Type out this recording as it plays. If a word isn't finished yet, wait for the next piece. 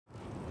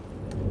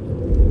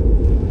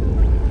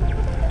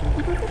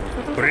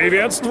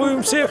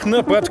Приветствуем всех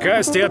на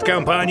подкасте от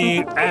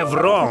компании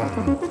Evron.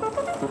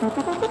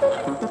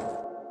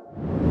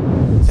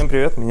 Всем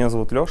привет, меня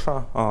зовут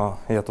Леша,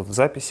 я тут в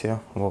записи,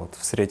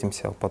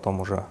 встретимся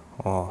потом уже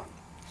в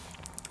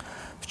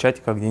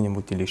чатиках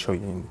где-нибудь или еще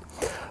где-нибудь.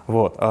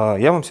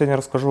 Я вам сегодня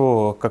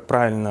расскажу, как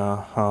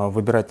правильно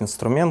выбирать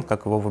инструмент,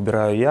 как его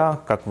выбираю я,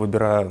 как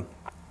выбираю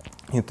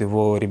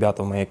его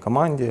ребята в моей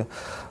команде.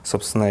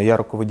 Собственно, я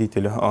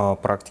руководитель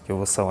практики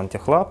в S7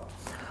 TechLab.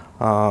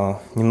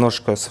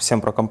 Немножко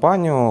совсем про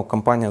компанию.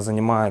 Компания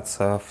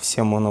занимается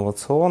всем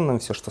инновационным,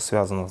 все, что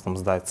связано с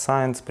Data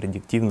Science,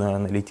 предиктивная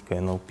аналитика,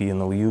 NLP,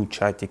 NLU,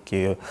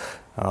 чатики,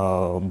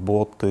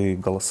 боты,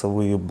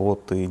 голосовые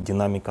боты,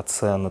 динамика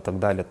цен и так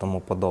далее, тому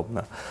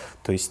подобное.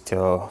 То есть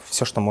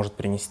все, что может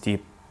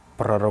принести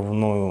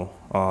прорывную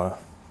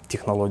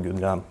технологию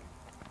для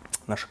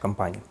нашей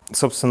компании.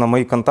 Собственно,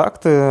 мои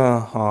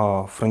контакты,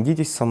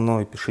 френдитесь со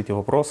мной, пишите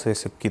вопросы,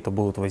 если какие-то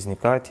будут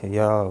возникать,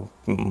 я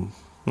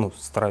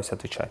стараюсь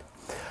отвечать.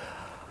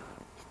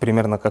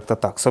 Примерно как-то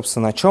так.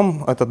 Собственно, о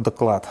чем этот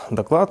доклад?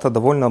 Доклад — это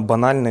довольно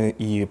банальная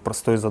и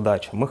простой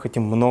задача. Мы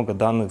хотим много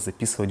данных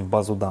записывать в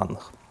базу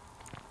данных.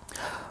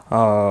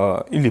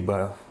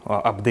 Либо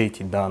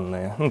апдейтить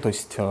данные. То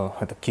есть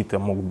это какие-то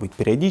могут быть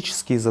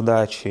периодические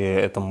задачи,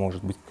 это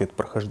может быть какое-то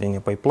прохождение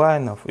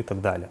пайплайнов и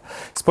так далее.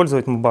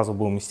 Использовать мы базу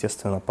будем,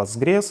 естественно,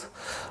 Postgres.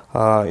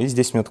 И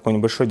здесь у меня такой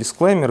небольшой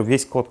дисклеймер.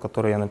 Весь код,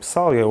 который я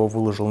написал, я его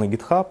выложил на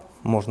GitHub.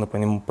 Можно по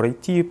нему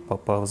пройти,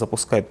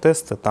 запускать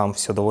тесты. Там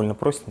все довольно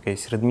простенько.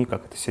 Есть readme,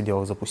 как это все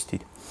дело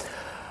запустить.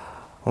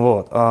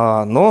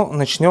 Но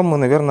начнем мы,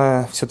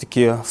 наверное,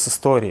 все-таки с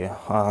истории.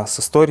 С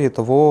истории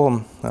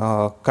того,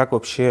 как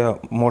вообще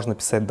можно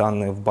писать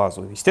данные в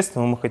базу.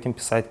 Естественно, мы хотим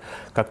писать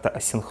как-то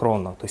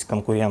асинхронно, то есть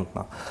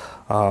конкурентно.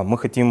 Мы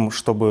хотим,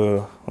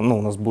 чтобы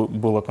у нас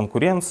была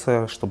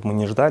конкуренция, чтобы мы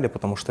не ждали,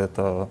 потому что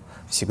это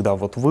всегда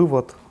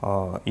вывод,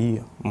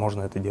 и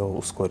можно это дело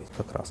ускорить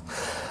как раз.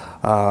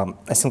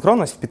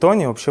 Асинхронность в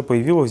Python вообще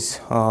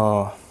появилась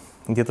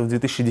где-то в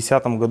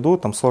 2010 году.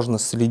 Там сложно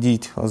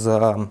следить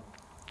за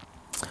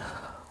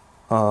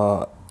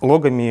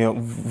логами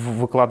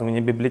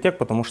выкладывания библиотек,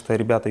 потому что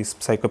ребята из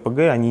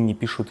asyncpg, они не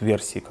пишут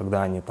версии,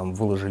 когда они там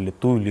выложили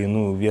ту или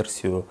иную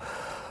версию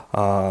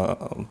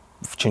в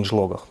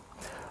changelog'ах.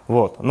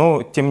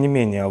 Но тем не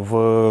менее,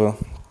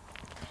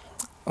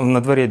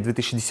 на дворе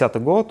 2010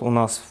 год, у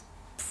нас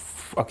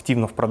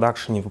активно в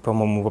продакшене,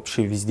 по-моему,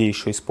 вообще везде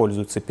еще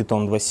используется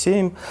Python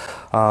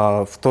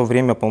 2.7. В то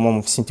время,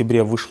 по-моему, в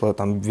сентябре вышла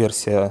там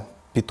версия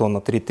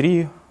Python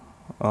 3.3,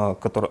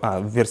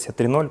 версия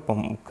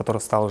 3.0,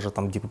 которая стала уже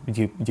там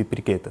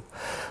deprecated.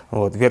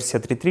 Версия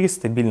 3.3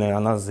 стабильная,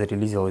 она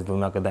зарелизилась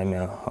 2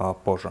 годами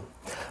позже.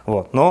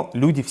 Но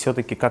люди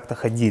все-таки как-то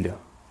ходили.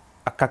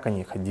 А как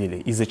они ходили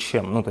и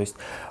зачем? То есть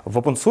в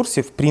open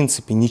source в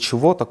принципе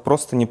ничего так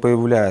просто не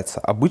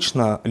появляется.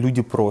 Обычно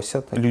люди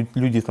просят,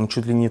 люди там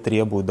чуть ли не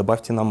требуют,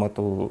 добавьте нам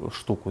эту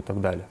штуку и так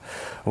далее.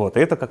 И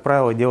это, как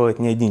правило, делает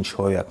не один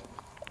человек.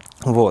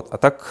 А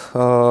так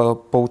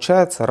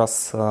получается,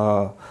 раз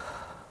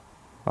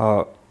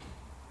эта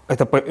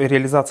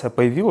реализация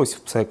появилась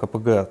в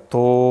asyncpg,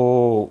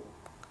 то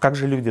как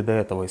же люди до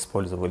этого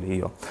использовали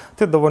ее?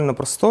 Это довольно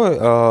простой.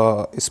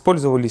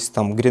 Использовались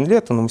там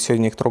гринлеты, но мы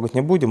сегодня их трогать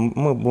не будем.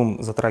 Мы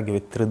будем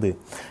затрагивать треды.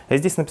 Я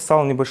здесь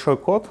написал небольшой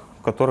код,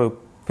 который,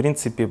 в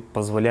принципе,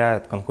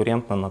 позволяет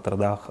конкурентно на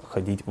тредах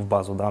ходить в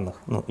базу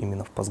данных,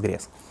 именно в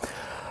Postgres.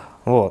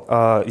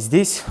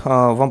 Здесь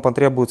вам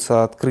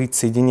потребуется открыть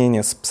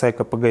соединение с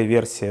asyncpg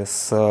версии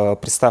с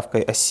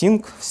приставкой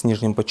async с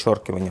нижним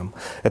подчеркиванием.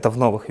 Это в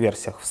новых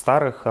версиях. В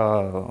старых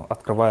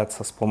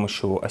открывается с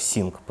помощью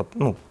async.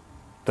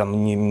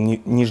 Там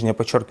нижнее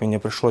подчеркивание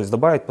пришлось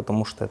добавить,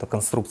 потому что это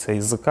конструкция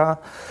языка,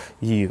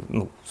 и,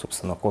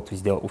 собственно, код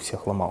везде у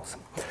всех ломался.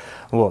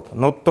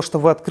 Но то, что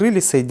вы открыли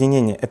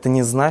соединение, это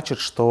не значит,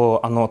 что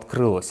оно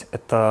открылось.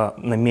 Это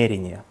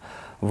намерение.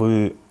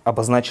 Вы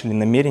обозначили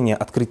намерение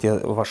открытия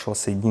вашего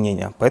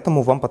соединения.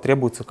 Поэтому вам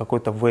потребуется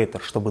какой-то вейтер,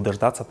 чтобы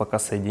дождаться, пока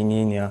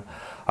соединение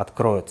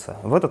откроется.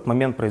 В этот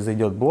момент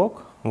произойдет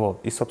блок,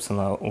 и,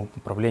 собственно,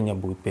 управление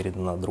будет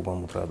передано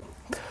другому треду.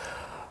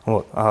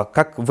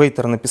 Как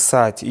вейтер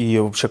написать и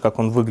вообще как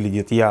он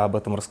выглядит, я об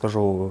этом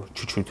расскажу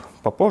чуть-чуть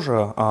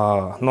попозже.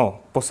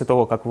 Но после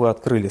того, как вы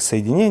открыли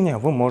соединение,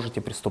 вы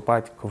можете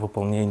приступать к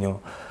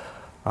выполнению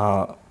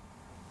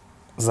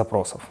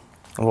запросов.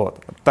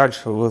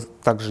 Дальше вы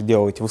также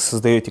делаете, вы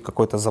создаете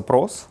какой-то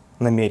запрос,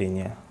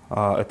 намерение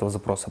этого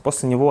запроса.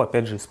 После него,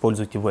 опять же,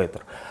 используйте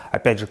вейтер.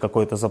 Опять же,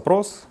 какой-то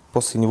запрос,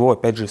 после него,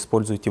 опять же,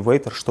 используйте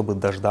вейтер, чтобы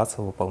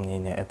дождаться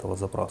выполнения этого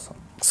запроса.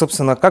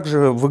 Собственно, как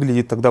же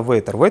выглядит тогда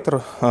вейтер?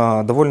 Вейтер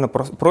довольно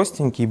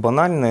простенький,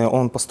 банальный.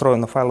 Он построен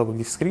на файловых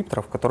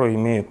дескрипторах, которые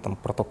имеют там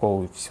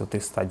протоколы все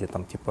 3 стадии.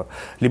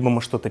 Либо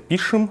мы что-то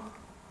пишем,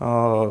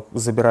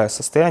 забирая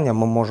состояние,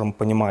 мы можем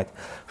понимать,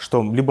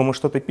 что либо мы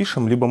что-то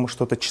пишем, либо мы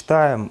что-то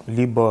читаем,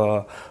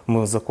 либо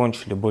мы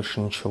закончили, больше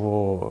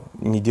ничего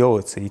не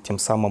делается, и тем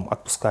самым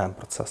отпускаем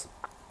процесс.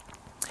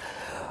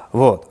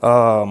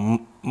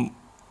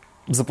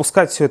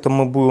 Запускать все это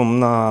мы будем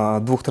на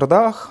 2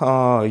 тредах.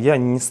 Я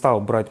не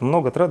стал брать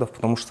много тредов,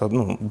 потому что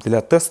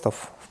для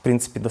тестов, в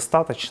принципе,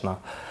 достаточно,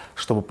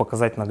 чтобы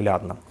показать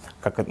наглядно,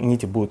 как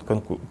нити будут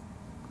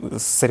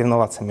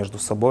соревноваться между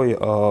собой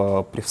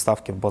при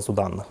вставке в базу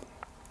данных.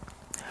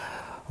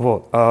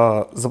 Вот.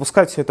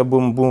 Запускать все это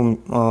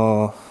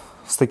будем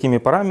с такими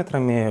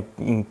параметрами.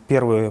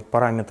 Первые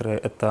параметры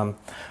 — это,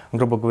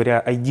 грубо говоря,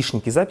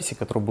 айдишники записи,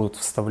 которые будут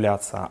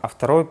вставляться, а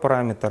второй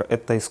параметр —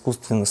 это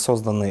искусственно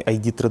созданный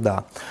ID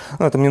треда.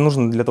 Это мне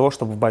нужно для того,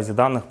 чтобы в базе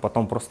данных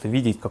потом просто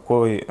видеть,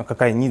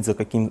 какая нить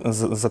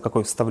за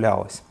какой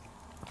вставлялась.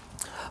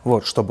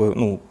 Вот,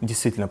 чтобы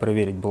действительно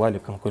проверить, была ли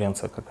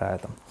конкуренция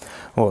какая-то.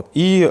 Вот.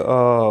 И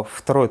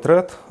второй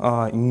тред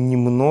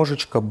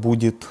немножечко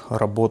будет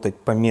работать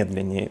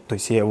помедленнее. То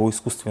есть я его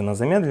искусственно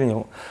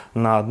замедлил,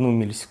 на 1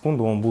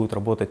 миллисекунду он будет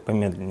работать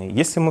помедленнее.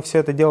 Если мы все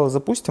это дело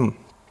запустим,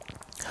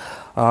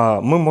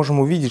 мы можем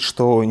увидеть,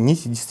 что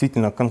нити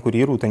действительно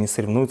конкурируют, они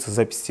соревнуются,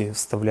 записи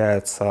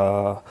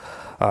вставляются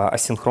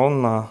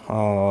асинхронно,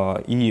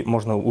 и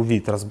можно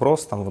увидеть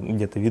разброс, там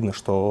где-то видно,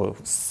 что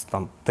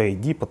там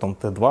T1, потом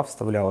T2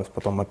 вставлялось,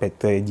 потом опять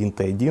T1,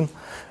 T1,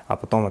 а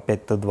потом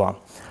опять T2.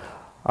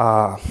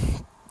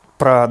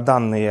 Про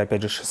данные я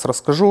опять же сейчас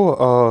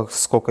расскажу,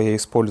 сколько я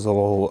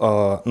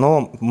использовал,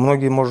 но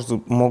многие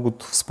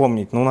могут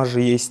вспомнить, у нас же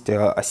есть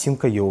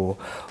asyncpg,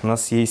 у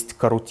нас есть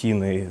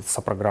корутины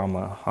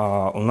сопрограммы,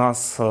 у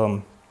нас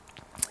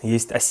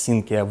есть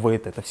async,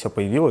 await, это все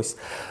появилось.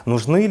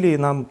 Нужны ли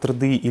нам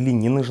треды или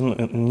не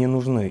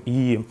нужны?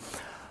 И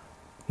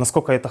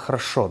насколько это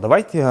хорошо?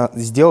 Давайте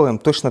сделаем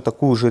точно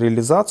такую же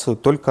реализацию,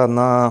 только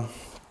на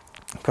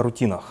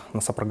корутинах,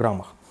 на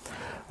сопрограммах.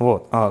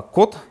 Вот.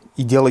 Код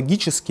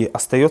идеологически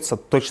остается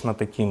точно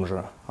таким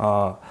же.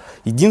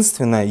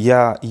 Единственное,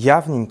 я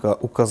явненько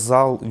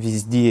указал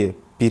везде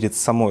перед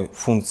самой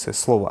функцией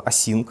слово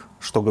async,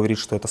 что говорит,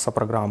 что это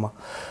сопрограмма.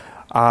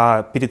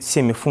 А перед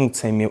всеми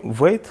функциями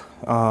wait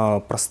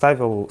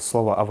проставил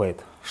слово await,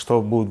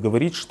 что будет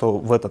говорить, что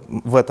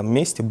в этом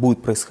месте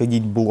будет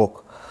происходить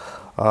блок,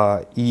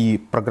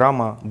 и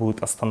программа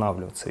будет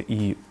останавливаться,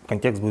 и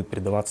контекст будет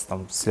передаваться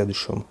там в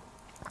следующую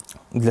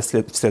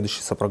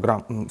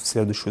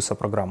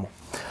сопрограмму.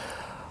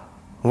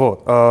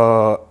 Вот.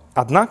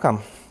 Однако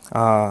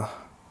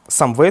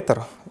сам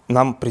waiter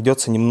нам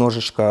придется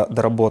немножечко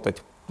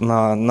доработать.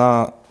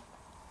 На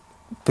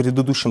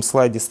предыдущем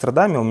слайде с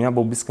тредами у меня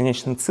был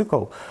бесконечный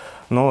цикл,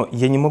 но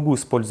я не могу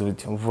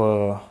использовать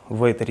в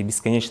вейтере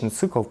бесконечный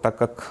цикл, так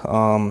как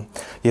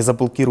я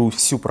заблокирую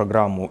всю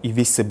программу и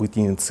весь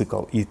событийный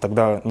цикл. И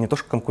тогда не то,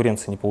 что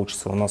конкуренция не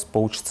получится, у нас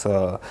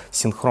получится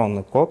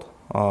синхронный код,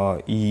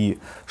 и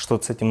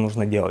что-то с этим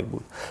нужно делать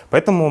будет.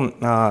 Поэтому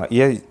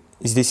я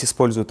здесь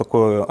использую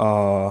такой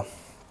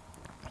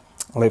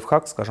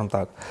лайфхак, скажем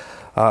так.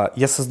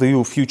 Я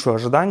создаю future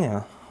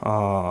ожидания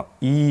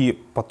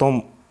и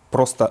потом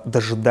просто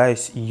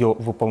дожидаюсь ее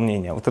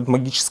выполнения. Вот это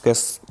магическое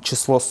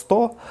число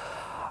 100,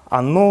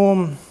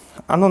 оно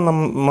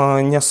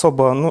нам не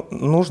особо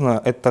нужно,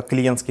 это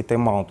клиентский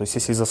тайм-аут. То есть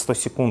если за 100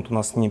 секунд у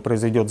нас не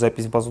произойдет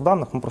запись в базу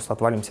данных, мы просто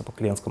отвалимся по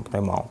клиентскому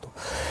тайм-ауту.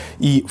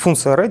 И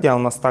функция ready у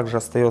нас также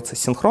остается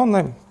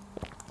синхронной,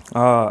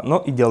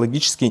 но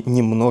идеологически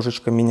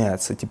немножечко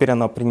меняется. Теперь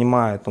она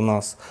принимает у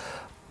нас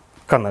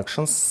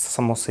connections,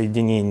 само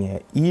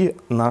соединение, и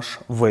наш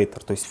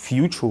waiter, то есть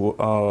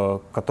future,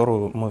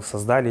 которую мы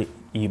создали,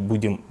 и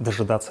будем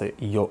дожидаться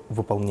ее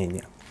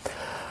выполнения.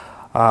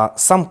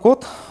 Сам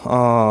код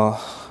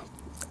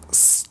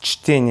с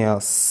чтения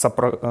с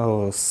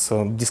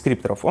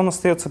дескрипторов, он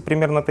остается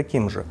примерно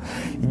таким же.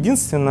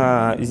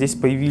 Единственное, здесь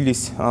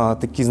появились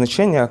такие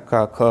значения,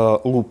 как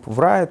loop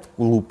write,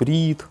 loop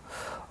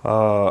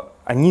read.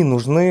 Они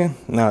нужны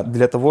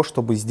для того,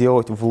 чтобы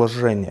сделать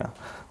вложение.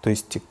 То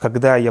есть,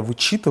 когда я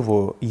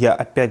вычитываю, я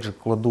опять же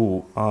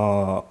кладу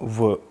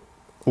в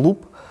loop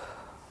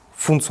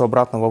функцию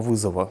обратного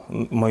вызова,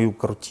 мою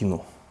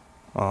корутину.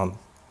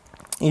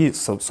 И,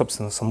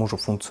 собственно, саму же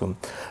функцию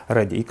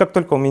ready. И как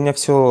только у меня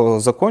все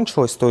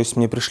закончилось, то есть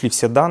мне пришли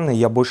все данные,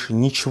 я больше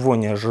ничего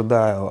не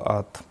ожидаю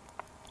от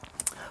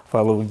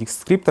файловых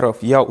дескрипторов,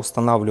 я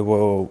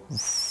устанавливаю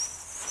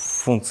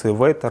в функции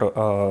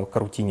waiter,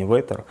 корутине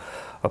waiter,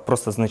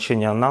 просто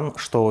значение none,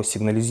 что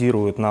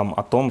сигнализирует нам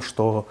о том,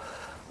 что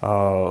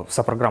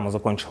сопрограмма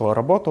закончила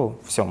работу,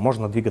 все,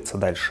 можно двигаться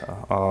дальше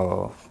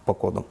по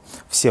коду.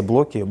 Все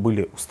блоки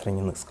были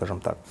устранены, скажем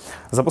так.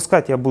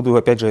 Запускать я буду,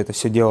 опять же, это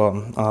все дело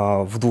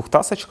в 2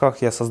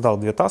 тасочках. Я создал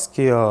 2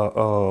 таски.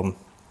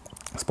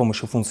 С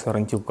помощью функции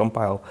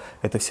runTill-compile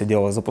это все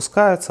дело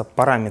запускается.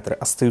 Параметры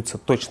остаются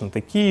точно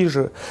такие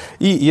же.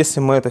 И если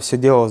мы это все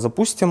дело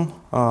запустим,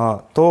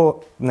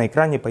 то на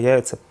экране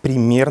появится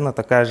примерно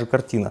такая же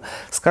картина.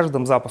 С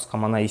каждым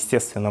запуском она,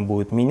 естественно,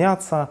 будет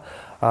меняться.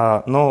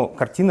 Но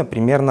картина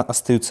примерно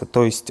остается.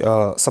 То есть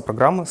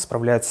сопрограммы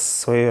справляются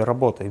со своей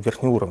работой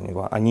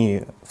верхнеуровнево.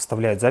 Они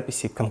вставляют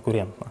записи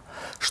конкурентно,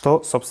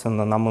 что,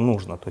 собственно, нам и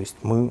нужно. То есть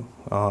мы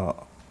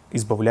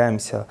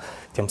избавляемся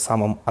тем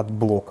самым от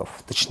блоков.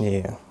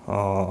 Точнее,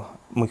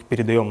 мы их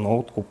передаем на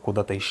откуп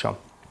куда-то еще.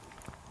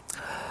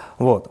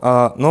 Вот.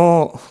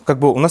 Но как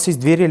бы у нас есть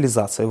две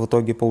реализации в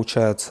итоге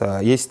получается.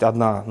 Есть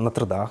одна на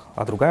тредах,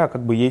 а другая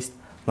как бы есть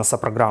на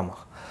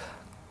сопрограммах.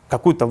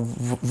 Какую-то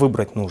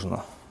выбрать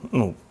нужно.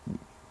 Ну,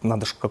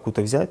 надо же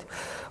какую-то взять.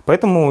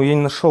 Поэтому я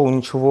не нашел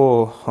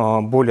ничего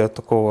более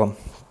такого,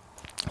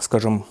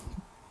 скажем,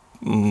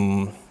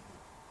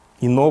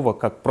 иного,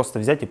 как просто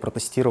взять и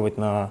протестировать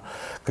на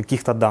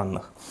каких-то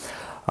данных.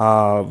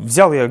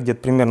 Взял я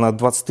где-то примерно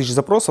 20 тысяч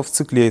запросов, в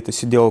цикле это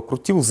все дело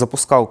крутил,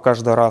 запускал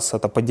каждый раз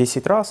это по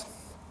 10 раз.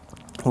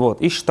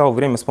 Вот, и считал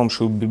время с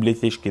помощью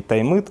библиотечки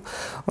TimeIt.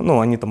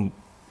 Ну, они там,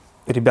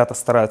 ребята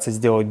стараются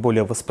сделать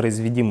более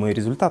воспроизведимые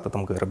результаты,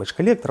 там garbage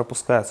коллектор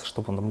опускается,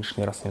 чтобы он там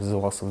лишний раз не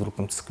вызывался, вдруг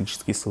там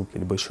циклические ссылки,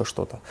 либо еще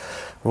что-то.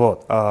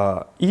 Вот,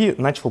 и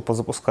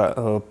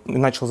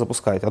начал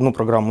запускать одну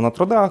программу на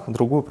трудах,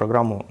 другую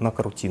программу на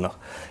корутинах.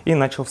 И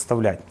начал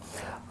вставлять.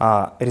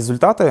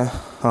 Результаты,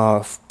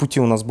 в пути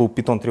у нас был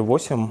Python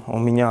 3.8, у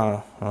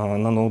меня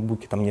на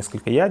ноутбуке там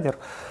несколько ядер.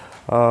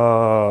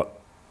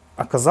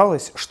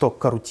 Оказалось, что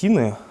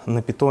корутины на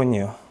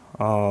Python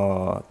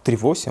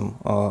 3.8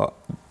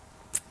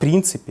 в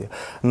принципе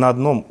на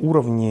одном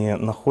уровне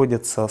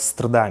находятся с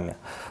тредами.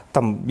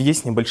 Там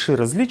есть небольшие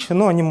различия,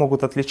 но они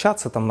могут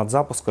отличаться там от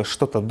запуска,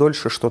 что-то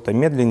дольше, что-то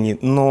медленнее,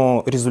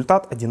 но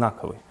результат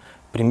одинаковый.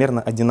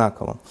 Примерно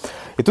одинаково.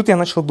 И тут я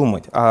начал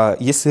думать, а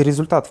если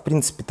результат в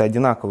принципе-то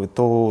одинаковый,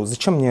 то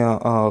зачем мне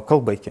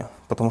колбеки?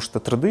 Потому что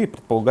треды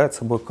предполагают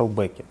собой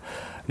колбеки.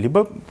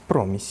 Либо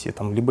промиси,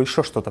 там, либо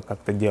еще что-то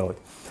как-то делать.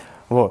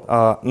 Вот.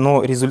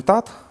 Но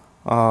результат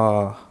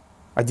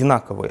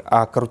одинаковый,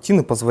 а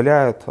корутины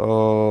позволяют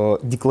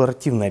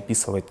декларативно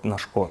описывать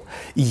наш код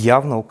и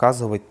явно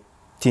указывать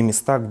те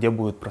места, где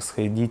будет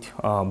происходить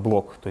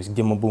блок, то есть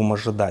где мы будем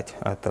ожидать.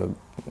 Это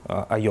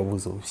I/O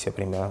вызовы все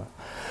примерно.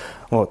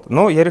 Вот.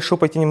 Но я решил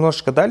пойти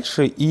немножечко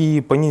дальше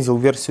и понизил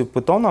версию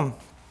Python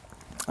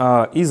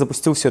и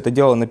запустил все это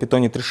дело на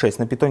Python 3.6.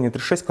 На Python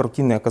 3.6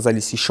 корутины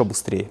оказались еще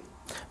быстрее.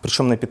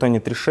 Причем на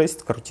Python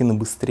 3.6 корутины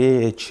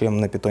быстрее, чем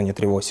на Python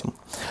 3.8.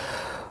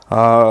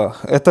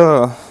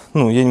 Это,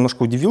 я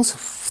немножко удивился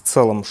в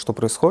целом, что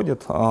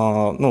происходит.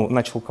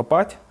 Начал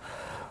копать,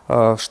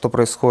 что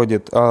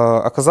происходит.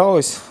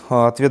 Оказалось,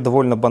 ответ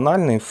довольно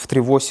банальный. В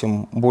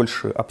 3.8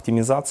 больше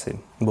оптимизаций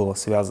было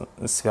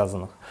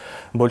связанных,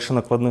 больше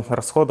накладных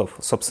расходов,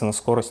 собственно,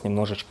 скорость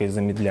немножечко и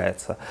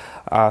замедляется.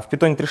 А в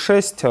Python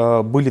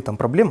 3.6 были там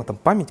проблемы, там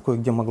память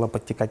кое-где могла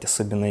подтекать,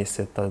 особенно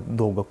если это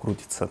долго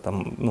крутится,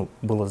 там,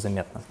 было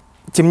заметно.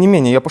 Тем не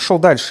менее, я пошел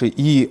дальше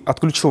и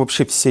отключил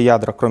вообще все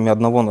ядра, кроме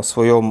одного, на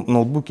своем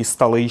ноутбуке,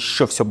 стало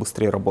еще все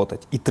быстрее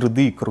работать. И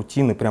треды, и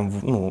корутины прям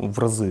в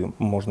разы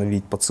можно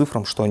видеть по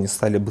цифрам, что они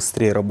стали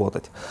быстрее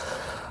работать.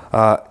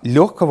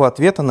 Легкого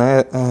ответа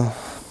на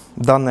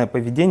данное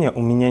поведение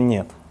у меня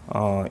нет.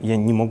 Я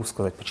не могу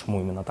сказать, почему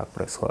именно так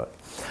происходит.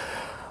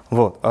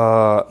 Вот.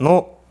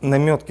 Но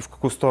наметки, в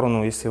какую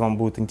сторону, если вам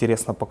будет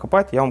интересно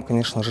покопать, я вам,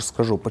 конечно же,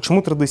 скажу.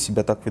 Почему треды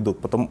себя так ведут?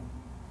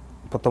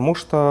 Потому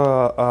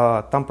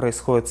что там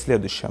происходит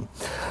следующее.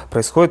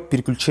 Происходит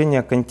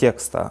переключение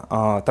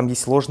контекста. Там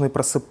есть ложные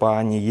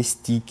просыпания,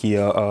 есть тики,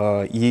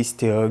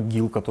 есть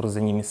гил, который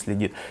за ними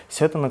следит.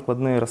 Все это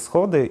накладные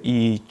расходы,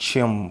 и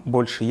чем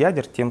больше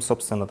ядер, тем,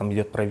 собственно, там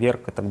идет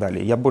проверка и так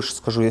далее. Я больше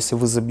скажу, если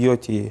вы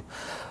забьете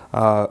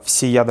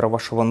все ядра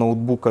вашего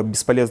ноутбука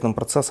бесполезным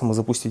процессом и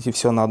запустите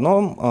все на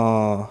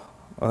одном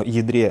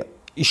ядре,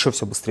 еще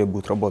все быстрее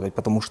будет работать,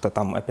 потому что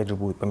там, опять же,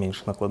 будет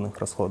поменьше накладных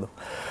расходов.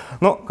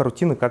 Но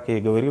корутины, как я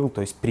и говорил,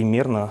 то есть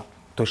примерно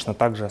точно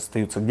так же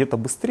остаются где-то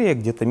быстрее,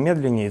 где-то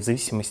медленнее, в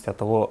зависимости от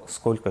того,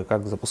 сколько и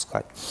как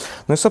запускать.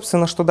 Ну и,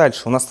 собственно, что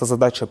дальше? У нас-то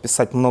задача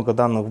писать много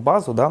данных в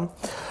базу, да.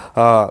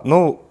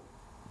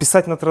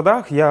 Писать на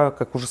тредах я,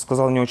 как уже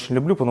сказал, не очень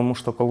люблю, потому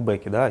что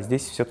колбеки, да,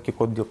 здесь все-таки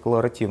код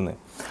декларативный.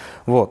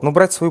 Вот. Но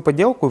брать свою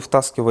поделку и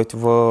втаскивать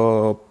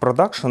в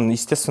продакшн,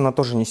 естественно,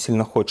 тоже не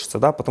сильно хочется,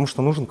 да, потому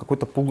что нужен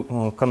какой-то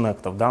пул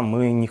коннектов, да,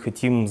 мы не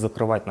хотим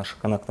закрывать наши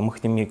коннекты, мы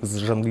хотим их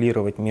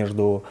жонглировать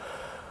между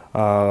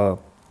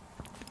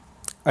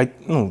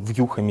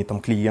вьюхами,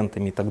 там,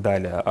 клиентами и так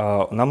далее.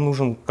 Нам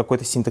нужен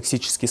какой-то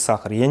синтаксический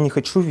сахар. Я не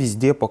хочу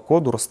везде по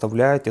коду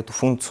расставлять эту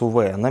функцию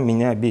v, она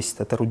меня бесит,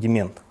 это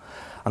рудимент.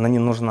 Она не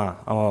нужна.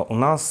 У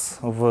нас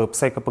в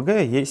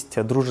asyncpg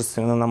есть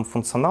дружественный нам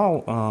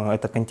функционал,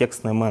 это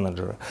контекстные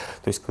менеджеры.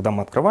 То есть, когда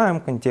мы открываем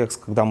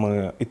контекст, когда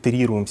мы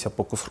итерируемся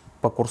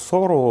по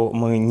курсору,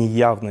 мы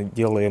неявно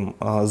делаем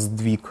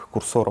сдвиг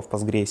курсора в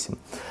Postgres.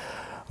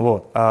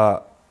 Вот.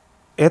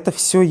 Это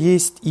все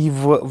есть и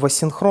в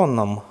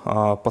асинхронном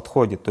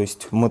подходе. То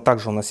есть, у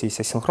нас есть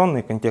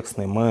асинхронные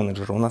контекстные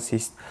менеджеры, у нас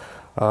есть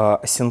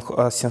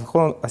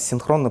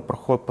асинхронный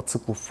проход по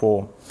циклу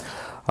for.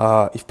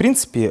 И, в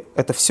принципе,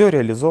 это все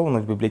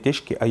реализовано в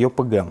библиотечке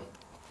IOPG.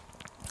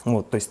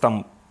 Вот, то есть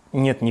там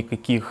нет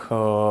никаких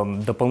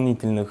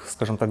дополнительных,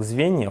 скажем так,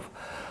 звеньев.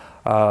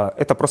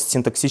 Это просто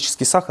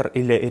синтаксический сахар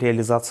или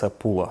реализация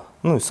пула.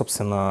 Ну и,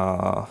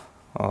 собственно,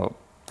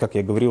 как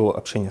я говорил,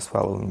 общение с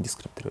файловыми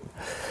дескрипторами.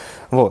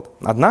 Вот.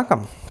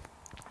 Однако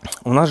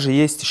у нас же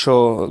есть еще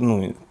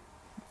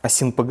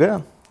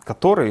asyncpg,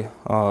 который,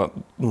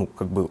 ну,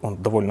 как бы он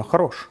довольно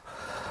хорош.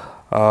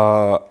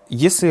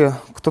 Если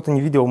кто-то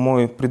не видел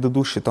мой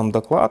предыдущий там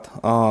доклад,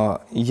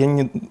 я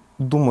не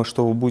думаю,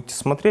 что вы будете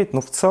смотреть,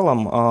 но в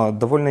целом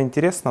довольно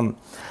интересно.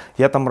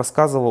 Я там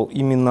рассказывал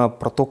именно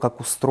про то, как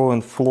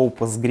устроен флоу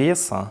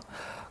Postgres,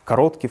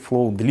 короткий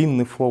флоу,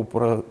 длинный флоу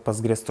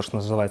Postgres, то, что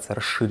называется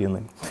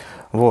расширенный.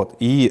 Вот.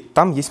 И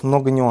там есть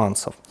много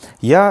нюансов.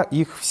 Я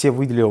их все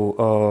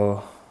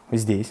выделил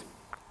здесь.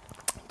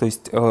 То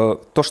есть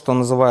то, что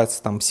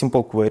называется там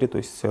simple query, то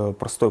есть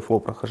простой флоу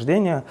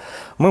прохождения,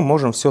 мы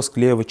можем все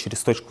склеивать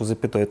через точку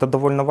запятой. Это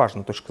довольно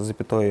важно, точка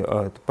запятой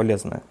это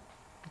полезная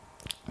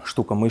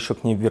штука, мы еще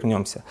к ней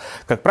вернемся.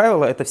 Как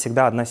правило, это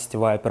всегда одна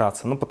сетевая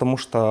операция, ну потому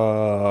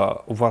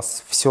что у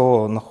вас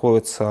все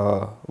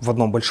находится в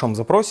одном большом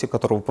запросе,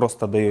 который вы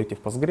просто даете в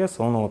Postgres,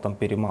 он его там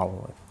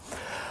перемалывает.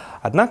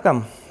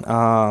 Однако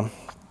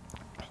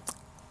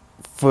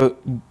в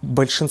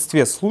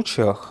большинстве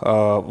случаев,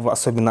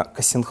 особенно к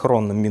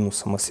асинхронным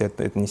минусам, если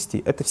это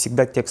отнести, это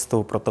всегда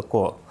текстовый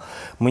протокол.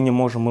 Мы не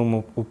можем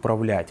им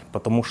управлять,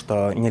 потому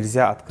что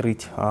нельзя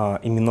открыть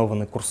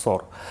именованный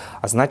курсор,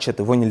 а значит,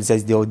 его нельзя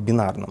сделать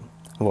бинарным.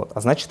 Вот. А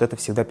значит, это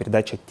всегда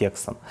передача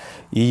текстом.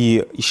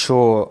 И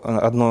еще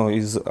одно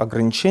из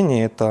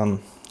ограничений — это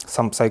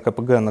сам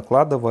asyncpg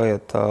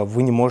накладывает,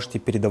 вы не можете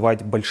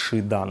передавать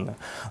большие данные.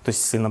 То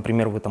есть, если,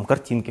 например, вы там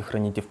картинки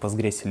храните в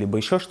Postgres, либо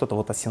еще что-то,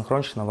 вот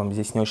асинхронщина вам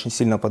здесь не очень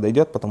сильно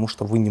подойдет, потому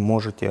что вы не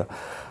можете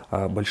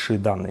большие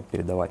данные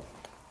передавать.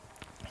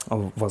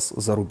 Вас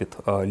зарубит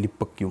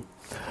libpq.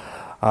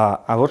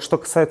 А вот что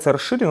касается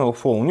расширенного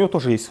флоу, у него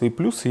тоже есть свои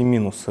плюсы и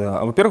минусы.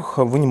 Во-первых,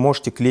 вы не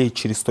можете клеить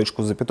через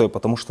точку запятой,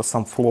 потому что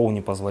сам флоу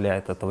не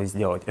позволяет этого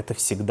сделать. Это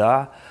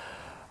всегда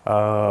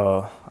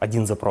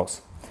один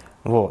запрос.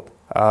 Вот.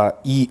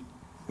 И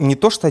не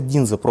то, что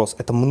один запрос,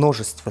 это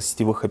множество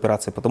сетевых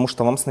операций, потому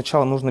что вам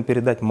сначала нужно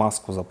передать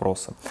маску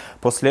запроса.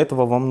 После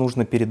этого вам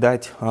нужно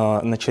передать,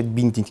 начать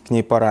биндить к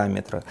ней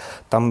параметры.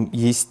 Там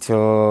есть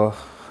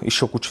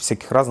еще куча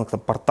всяких разных,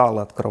 там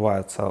порталы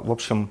открываются. В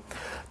общем,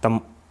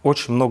 там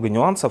очень много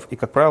нюансов, и,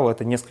 как правило,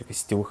 это несколько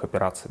сетевых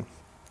операций.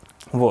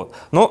 Вот.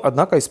 Но,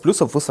 однако, из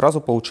плюсов вы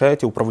сразу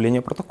получаете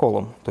управление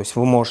протоколом. То есть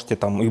вы можете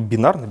там и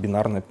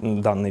бинарно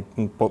данные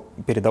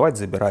передавать,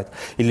 забирать,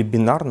 или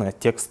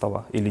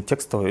бинарно-текстово, или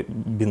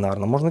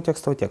текстово-бинарно. Можно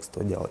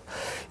текстово-текстово делать.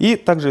 И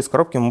также из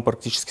коробки мы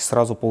практически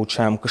сразу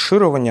получаем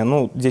кэширование.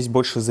 Ну, здесь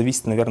больше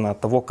зависит, наверное,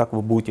 от того, как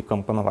вы будете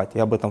компоновать.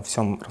 Я об этом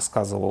всем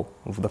рассказывал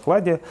в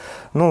докладе.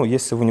 Но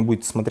если вы не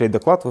будете смотреть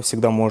доклад, вы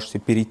всегда можете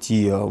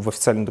перейти в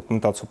официальную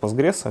документацию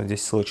Postgres,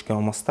 здесь ссылочки я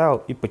вам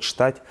оставил, и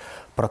почитать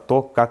про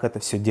то, как это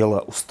все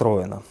дело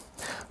устроено.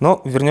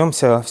 Но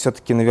вернемся,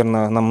 все-таки,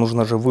 наверное, нам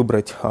нужно же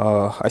выбрать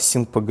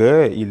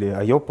asyncpg или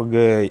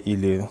io.pg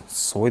или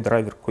свой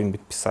драйвер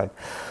какой-нибудь писать.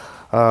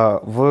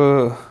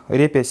 В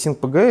репе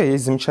asyncpg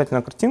есть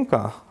замечательная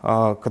картинка,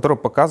 которая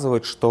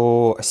показывает,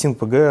 что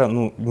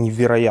asyncpg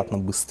невероятно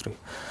быстрый.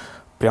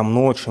 Прям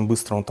очень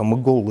быстро. Он там и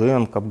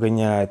golang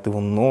обгоняет, его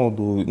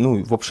ноду,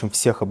 ну, в общем,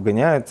 всех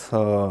обгоняет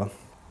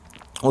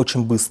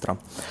очень быстро.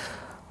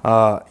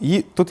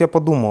 И тут я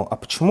подумал, а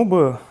почему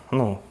бы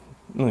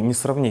не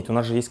сравнить? У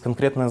нас же есть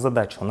конкретная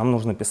задача. Нам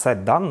нужно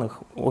писать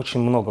данных, очень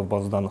много в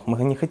базу данных.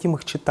 Мы не хотим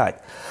их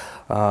читать,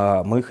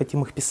 мы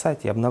хотим их писать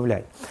и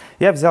обновлять.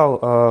 Я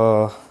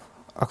взял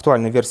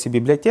актуальные версии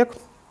библиотек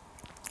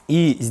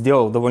и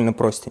сделал довольно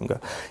простенько.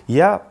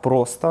 Я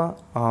просто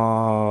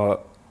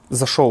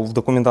зашел в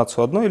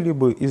документацию одной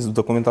либо и в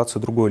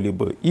документацию другой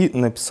либо и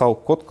написал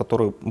код,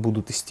 который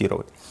буду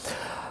тестировать.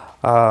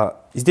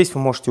 Здесь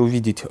вы можете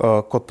увидеть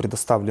код,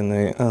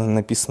 предоставленный,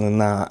 написанный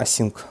на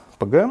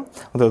asyncpg.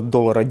 Вот это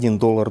 $1,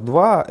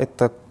 $2 —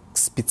 это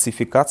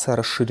спецификация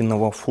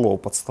расширенного флоу,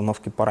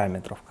 подстановки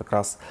параметров. Как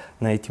раз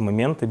на эти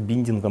моменты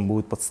биндингом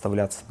будут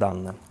подставляться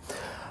данные.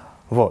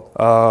 Вот.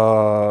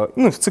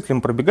 Ну и в цикле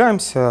мы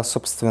пробегаемся,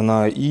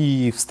 собственно,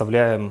 и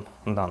вставляем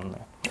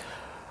данные.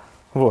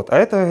 Вот. А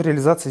эта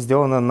реализация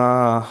сделана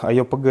на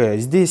io.pg.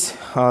 Здесь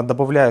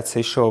добавляется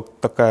еще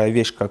такая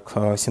вещь, как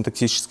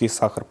синтаксический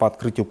сахар по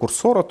открытию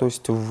курсора, то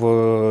есть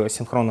в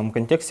синхронном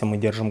контексте мы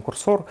держим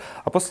курсор,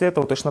 а после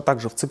этого точно так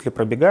же в цикле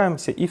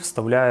пробегаемся и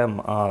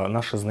вставляем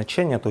наши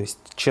значения, то есть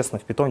честно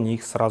в питоне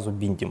их сразу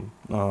биндим,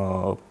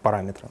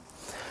 параметры.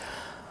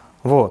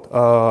 Вот.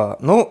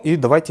 Ну и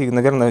давайте,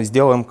 наверное,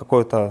 сделаем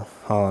какое-то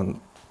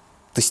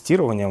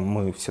тестирование,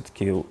 мы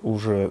все-таки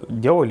уже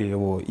делали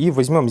его, и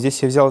возьмем,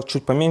 здесь я взял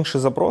чуть поменьше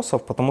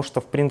запросов, потому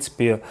что, в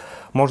принципе,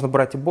 можно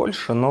брать и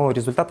больше, но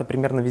результаты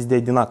примерно везде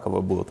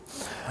одинаковые будут.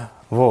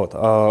 Вот,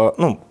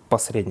 ну, по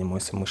среднему,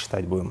 если мы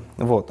считать будем.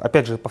 Вот,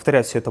 опять же,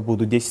 повторять все это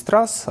буду 10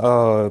 раз,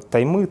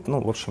 таймы, ну,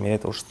 в общем, я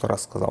это уже 100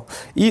 раз сказал.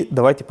 И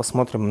давайте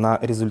посмотрим на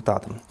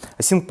результаты.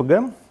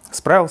 asyncpg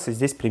справился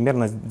здесь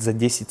примерно за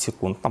 10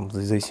 секунд, там, в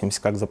зависимости,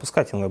 как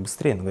запускать, иногда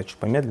быстрее, иногда чуть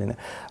помедленнее.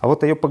 А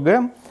вот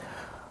io.pg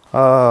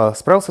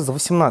справился за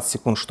 18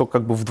 секунд, что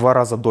как бы в 2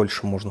 раза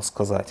дольше, можно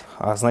сказать.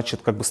 А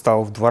значит, как бы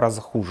стало в 2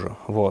 раза хуже.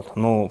 Вот.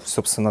 Ну,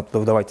 собственно,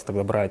 давайте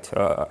тогда брать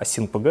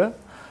asyncpg.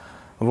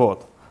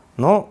 Вот.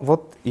 Но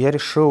вот я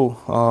решил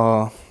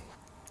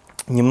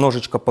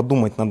немножечко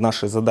подумать над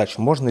нашей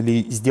задачей, можно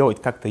ли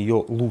сделать как-то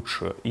ее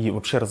лучше и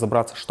вообще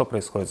разобраться, что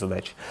происходит с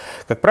задачей.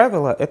 Как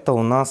правило, это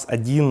у нас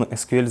один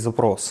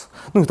SQL-запрос,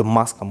 ну это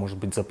маска, может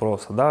быть,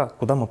 запроса, да,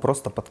 куда мы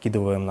просто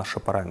подкидываем наши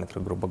параметры,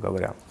 грубо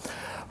говоря.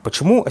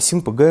 Почему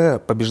asyncpg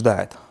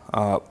побеждает?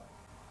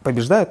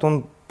 Побеждает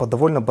он по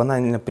довольно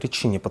банальной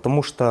причине,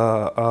 потому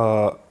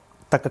что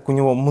так как у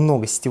него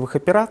много сетевых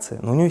операций,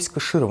 но у него есть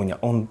кэширование,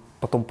 он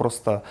потом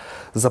просто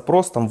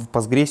запрос, там в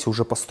Postgres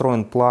уже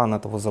построен план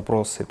этого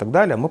запроса и так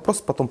далее, мы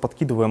просто потом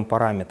подкидываем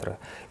параметры.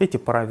 Эти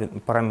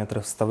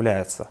параметры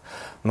вставляются.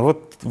 Но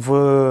вот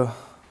в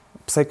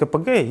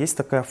asyncpg есть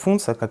такая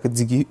функция, как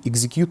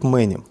execute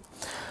many.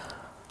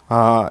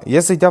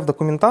 Я, зайдя в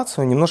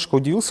документацию, немножко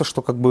удивился,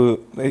 что как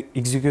бы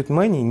execute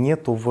many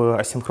нету в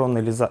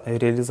асинхронной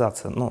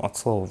реализации, ну от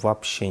слова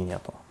вообще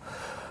нету.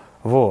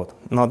 Вот.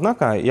 Но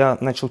однако я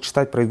начал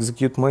читать про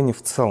execute many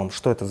в целом,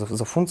 что это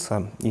за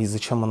функция и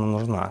зачем она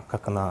нужна,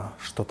 как она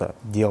что-то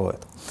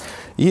делает.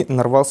 И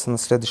нарвался на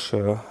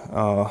следующее,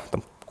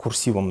 там,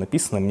 курсивом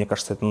написано, мне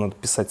кажется, это надо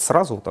писать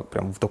сразу, так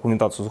прям в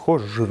документацию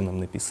заходишь, жирным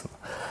написано.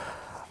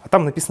 А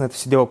там написано это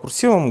все дело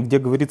курсивом, где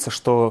говорится,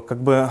 что как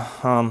бы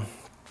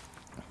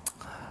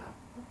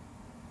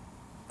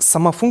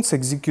сама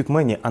функция execute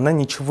many, она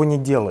ничего не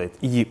делает.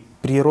 И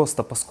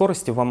прироста по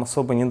скорости вам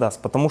особо не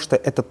даст, потому что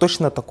это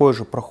точно такой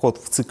же проход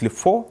в цикле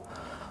for,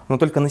 но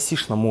только на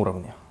сишном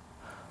уровне.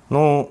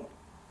 Но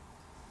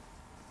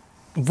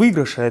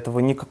выигрыша этого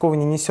никакого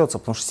не несется,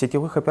 потому что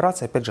сетевых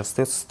операций, опять же,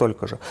 остается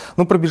столько же.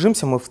 Ну,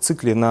 пробежимся мы в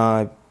цикле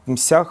на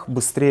сях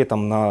быстрее,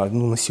 там,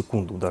 на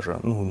секунду даже,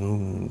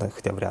 да,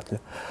 хотя вряд ли,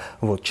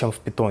 вот, чем в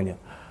питоне.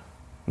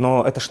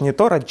 Но это ж не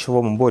то, ради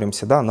чего мы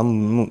боремся, да,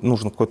 нам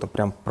нужно какое-то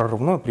прям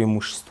прорывное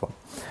преимущество.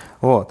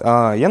 Вот.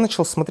 Я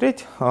начал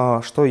смотреть,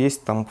 что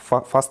есть там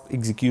Fast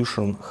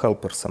Execution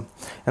Helpers.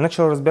 Я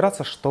начал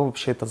разбираться, что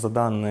вообще это за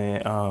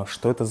данные,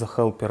 что это за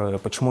хелперы,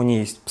 почему они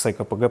есть в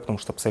asyncpg, потому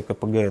что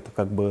asyncpg это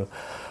как бы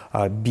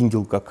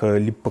биндил как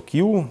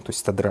libpq, то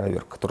есть это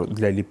драйвер который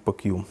для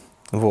libpq.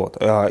 Вот.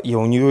 И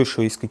у нее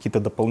еще есть какие-то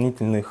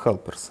дополнительные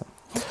helpers,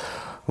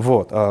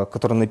 вот,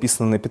 которые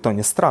написаны на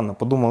питоне. Странно,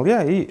 подумал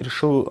я и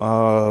решил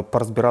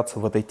поразбираться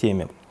в этой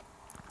теме.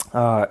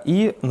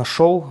 И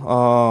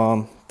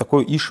нашел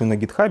такой issue на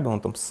GitHub, он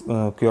там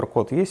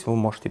QR-код есть, вы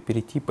можете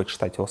перейти,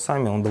 почитать его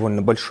сами, он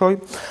довольно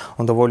большой,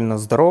 он довольно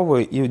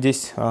здоровый. И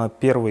здесь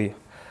первый,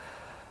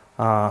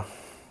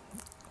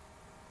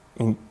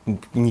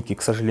 ники,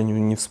 к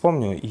сожалению, не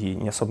вспомню и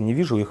не особо не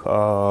вижу их,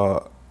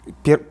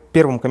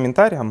 первым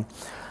комментарием,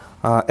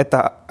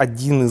 это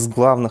один из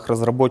главных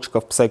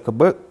разработчиков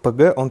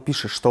asyncpg, он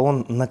пишет, что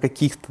он на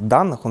каких-то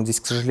данных, он здесь,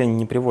 к сожалению,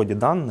 не приводит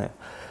данные,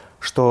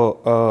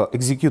 что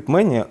execute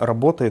many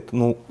работает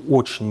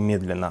очень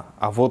медленно,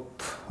 а вот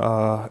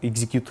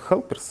execute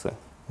helpers,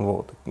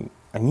 вот,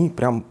 они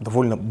прям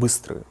довольно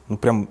быстрые,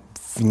 прям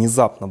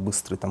внезапно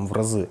быстрые, там в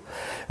разы.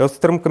 И вот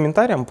вторым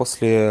комментарием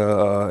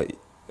после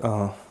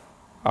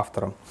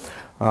автора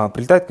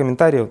прилетает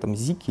комментарий, там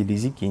Зики или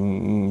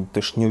Зики,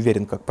 точно не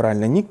уверен, как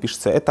правильно ник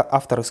пишется, это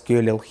автор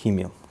SQL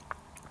алхимии,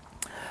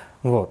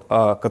 вот,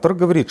 который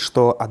говорит,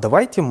 что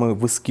давайте мы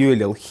в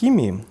SQL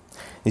алхимии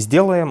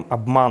сделаем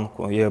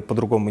обманку, я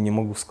по-другому не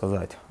могу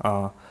сказать.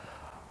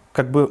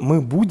 Как бы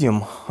мы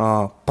будем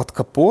под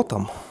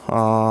капотом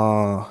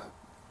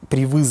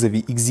при вызове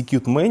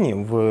execute many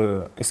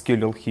в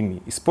SQL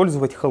алхимии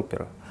использовать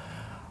хелперы,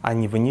 а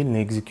не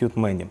ванильный execute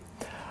many.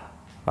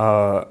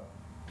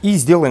 И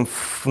сделаем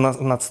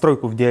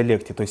надстройку в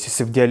диалекте. То есть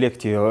если в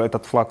диалекте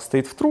этот флаг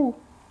стоит в true,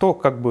 то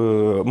как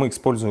бы мы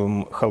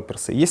используем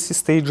helpers. Если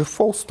стоит же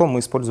false, то мы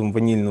используем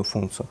ванильную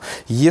функцию.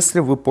 Если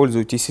вы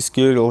пользуетесь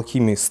SQL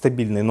алхимией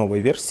стабильной новой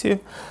версии,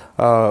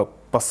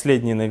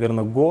 последний,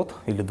 наверное, год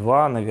или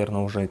два,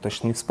 наверное, уже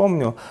точно не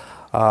вспомню,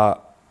 по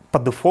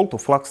дефолту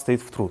флаг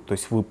стоит в true. То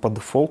есть вы по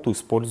дефолту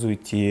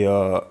используете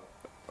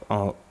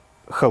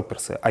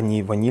helpers, а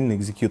не ванильный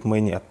execute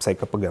many от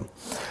asyncpg.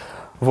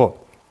 Вот.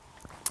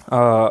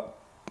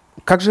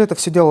 Как же это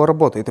все дело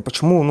работает и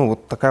почему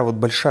вот такая вот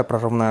большая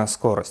прорывная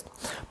скорость?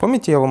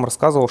 Помните, я вам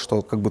рассказывал,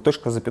 что как бы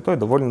точка с запятой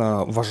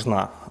довольно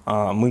важна,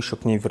 мы еще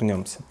к ней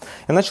вернемся.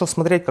 Я начал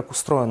смотреть, как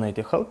устроены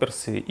эти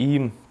хелперсы,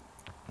 и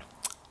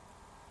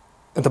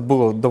это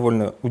было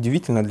довольно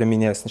удивительно для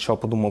меня. Я сначала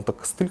подумал, это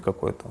костыль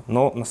какой-то,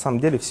 но на самом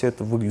деле все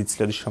это выглядит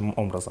следующим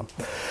образом.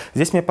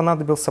 Здесь мне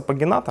понадобился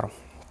пагинатор.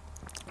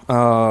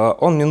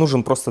 Он мне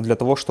нужен просто для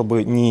того,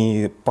 чтобы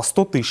не по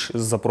 100 тысяч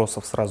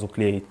запросов сразу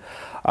клеить,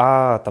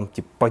 а там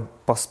типа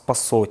по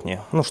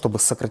сотне, чтобы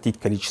сократить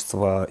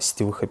количество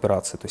сетевых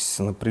операций. То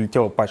есть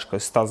прилетела пачка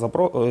из 100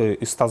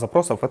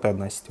 запросов, это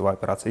одна сетевая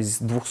операция, из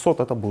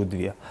 200 это будет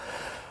 2.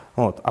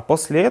 Вот. А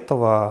после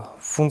этого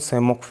функция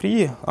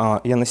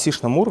mockfree я на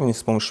сишном уровне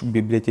с помощью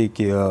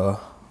библиотеки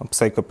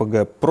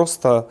asyncpg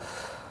просто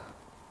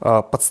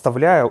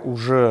подставляю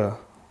уже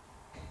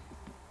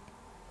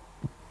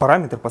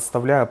параметры,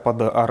 подставляю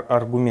под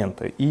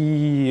аргументы.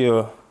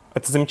 И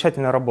это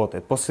замечательно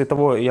работает. После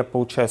того я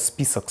получаю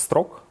список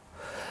строк,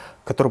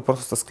 который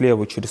просто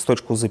склеиваю через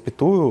точку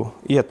запятую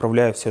и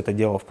отправляю все это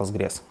дело в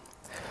Postgres.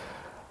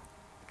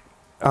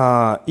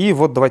 И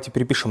вот давайте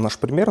перепишем наш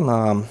пример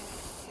на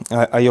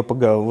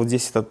AYPG. Вот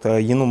здесь этот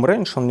enum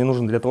range, он мне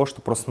нужен для того,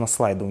 чтобы просто на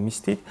слайды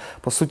уместить.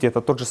 По сути,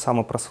 это тот же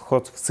самый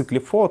проход в цикле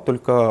for,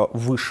 только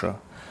выше.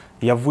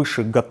 Я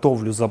выше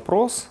готовлю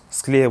запрос,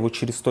 склеиваю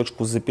через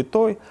точку с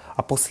запятой,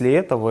 а после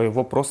этого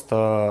его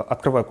просто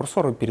открываю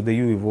курсор и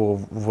передаю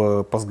его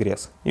в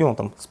Postgres. И он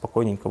там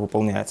спокойненько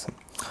выполняется.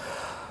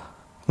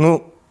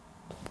 Ну,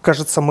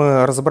 кажется,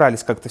 мы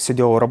разобрались, как это все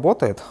дело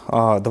работает.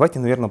 Давайте,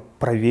 наверное,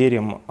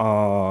 проверим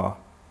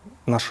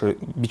наши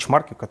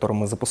бичмарки, которые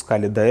мы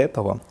запускали до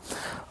этого.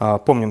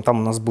 Помним,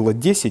 там у нас было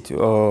 10 у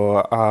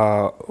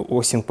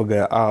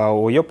asyncpg, а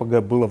у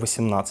AYPG было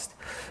 18.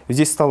 И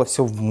здесь стало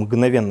все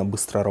мгновенно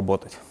быстро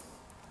работать.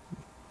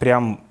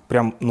 Прям,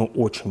 ну,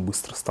 очень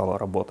быстро стало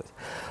работать.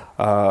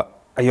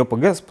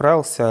 AYPG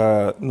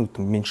справился, ну,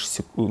 меньше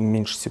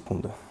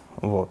секунды.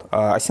 Вот.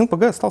 А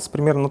asyncpg остался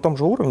примерно на том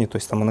же уровне, то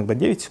есть там иногда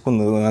 9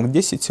 секунд, иногда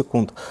 10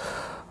 секунд.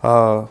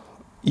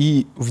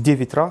 И в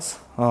 9 раз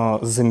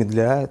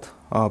замедляет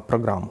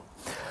программу.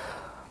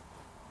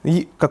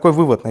 И какой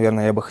вывод,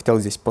 наверное, я бы хотел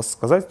здесь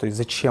сказать, то есть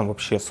зачем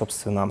вообще,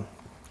 собственно,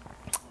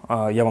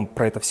 я вам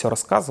про это все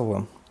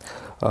рассказываю.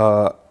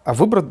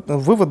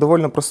 Вывод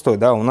довольно простой,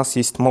 да, у нас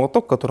есть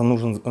молоток, который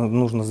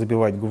нужно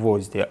забивать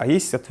гвозди, а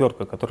есть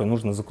отвертка, которой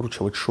нужно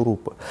закручивать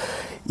шурупы.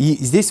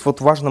 И здесь вот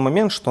важный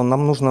момент, что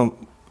нам нужно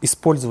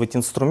использовать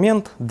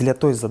инструмент для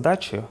той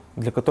задачи,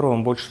 для которой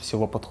он больше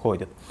всего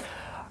подходит.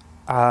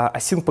 А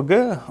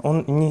asyncpg,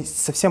 он не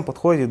совсем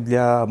подходит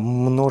для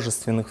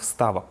множественных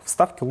вставок.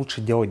 Вставки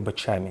лучше делать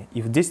батчами.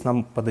 И здесь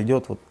нам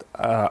подойдет вот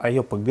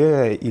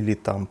AYPG или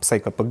там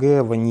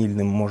psychpg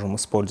ванильным можем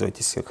использовать,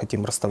 если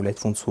хотим расставлять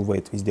функцию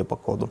wait везде по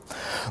коду.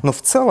 Но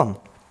в целом,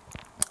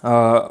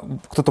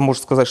 кто-то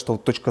может сказать, что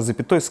точка с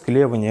запятой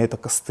склеивания — это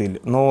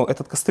костыль. Но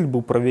этот костыль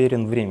был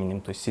проверен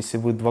временем. То есть если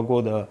вы 2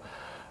 года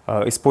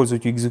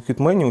используете execute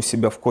menu у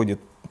себя в коде,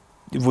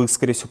 вы,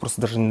 скорее всего, просто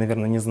даже,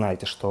 наверное, не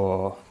знаете,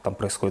 что там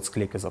происходит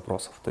склейка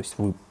запросов. То есть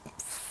вы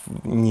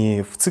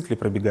не в цикле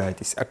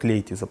пробегаетесь, а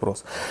клеите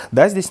запрос.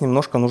 Да, здесь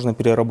немножко нужно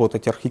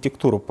переработать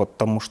архитектуру,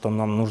 потому что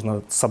нам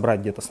нужно собрать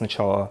где-то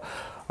сначала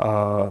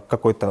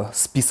какой-то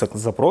список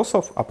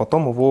запросов, а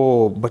потом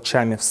его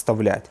батчами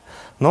вставлять.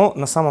 Но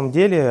на самом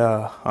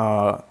деле,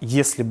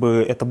 если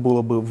бы это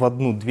было бы в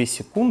 1-2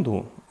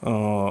 секунды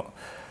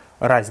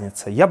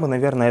разница, я бы,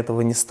 наверное,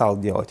 этого не стал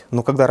делать.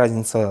 Но когда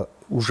разница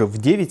уже в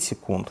 9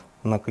 секунд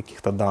на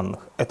каких-то данных,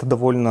 это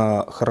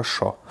довольно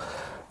хорошо.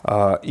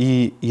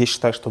 И я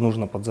считаю, что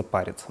нужно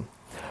подзапариться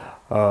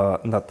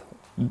над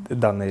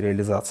данной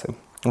реализацией.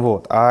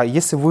 Вот. А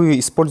если вы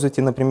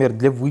используете, например,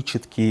 для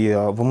вычетки,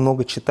 вы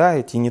много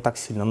читаете и не так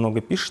сильно много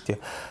пишете,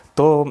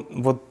 то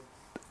вот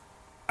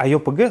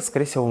AYPG,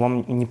 скорее всего,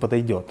 вам не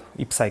подойдет,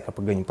 и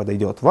psychpg не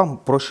подойдет. Вам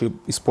проще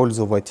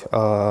использовать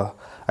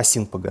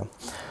asyncpg.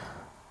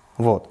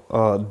 Вот,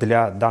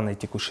 для данной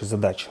текущей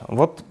задачи.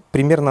 Вот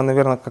примерно,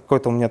 наверное,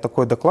 какой-то у меня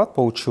такой доклад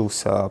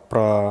получился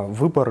про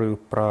выборы,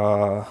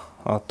 про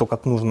то,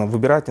 как нужно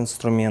выбирать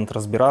инструмент,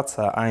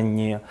 разбираться, а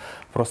не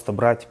просто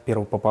брать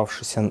первый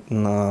попавшийся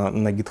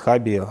на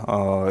гитхабе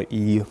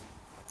и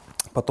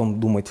потом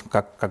думать,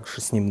 как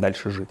же с ним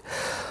дальше жить.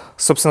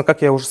 Собственно,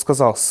 как я уже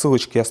сказал,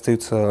 ссылочки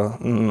остаются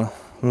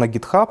на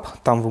GitHub,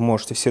 там вы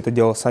можете все это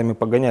дело сами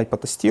погонять,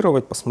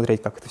 потестировать,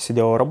 посмотреть, как это все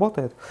дело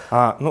работает.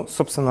 Ну,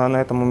 собственно,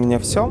 на этом у меня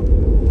все.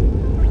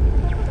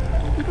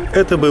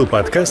 Это был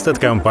подкаст от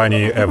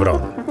компании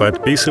Evron.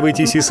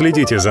 Подписывайтесь и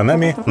следите за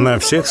нами на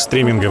всех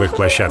стриминговых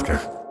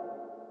площадках.